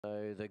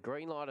So the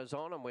green light is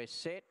on and we're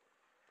set,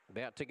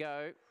 about to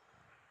go.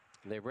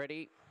 They're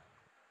ready.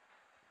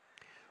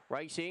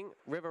 Racing,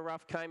 River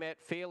Rough came out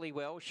fairly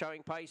well,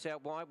 showing pace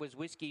out wide was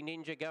Whiskey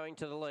Ninja going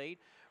to the lead.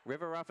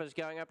 River Rough is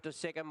going up to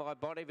second. My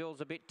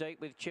Bonneville's a bit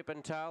deep with Chip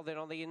and Tail. Then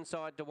on the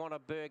inside, Dewana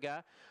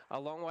Burger. A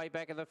long way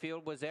back of the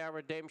field was Our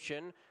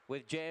Redemption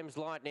with Jams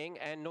Lightning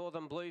and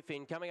Northern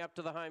Bluefin coming up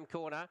to the home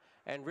corner.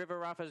 And River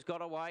Rough has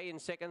got away. In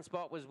second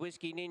spot was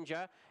Whiskey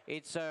Ninja.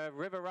 It's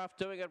River Rough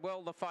doing it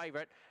well, the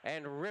favourite.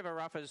 And River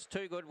Rough is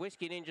too good.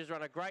 Whiskey Ninja's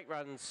run a great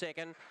run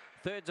second.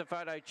 Third's a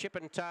photo, Chip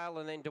and Tail,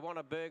 and then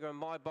Dewana Burger and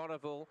My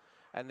Bonneville.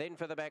 And then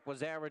for the back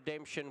was Our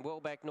Redemption,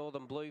 well back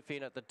Northern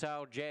Bluefin at the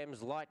tail,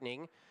 Jams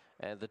Lightning.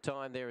 And the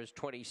time there is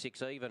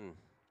 26 even.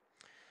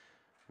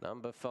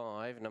 Number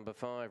five,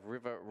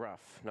 River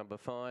Rough. Number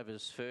 5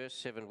 is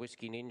first, 7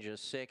 Whiskey Ninja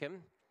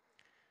second.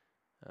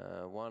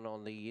 One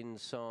on the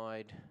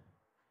inside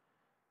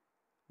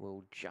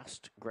will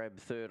just grab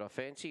third, I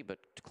fancy, but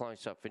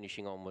close up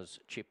finishing on was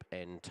Chip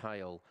and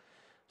Tail.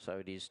 So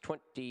it is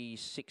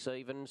 26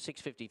 even,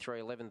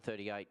 6:53,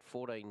 11:38,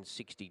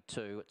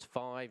 14:62. It's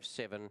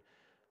 5-7.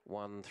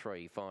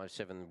 1-3,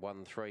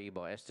 5-7-1-3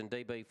 by Aston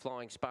DB.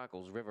 Flying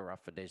Sparkles, River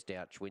Rough for Des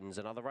Douch wins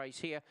another race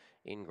here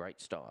in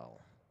great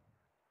style.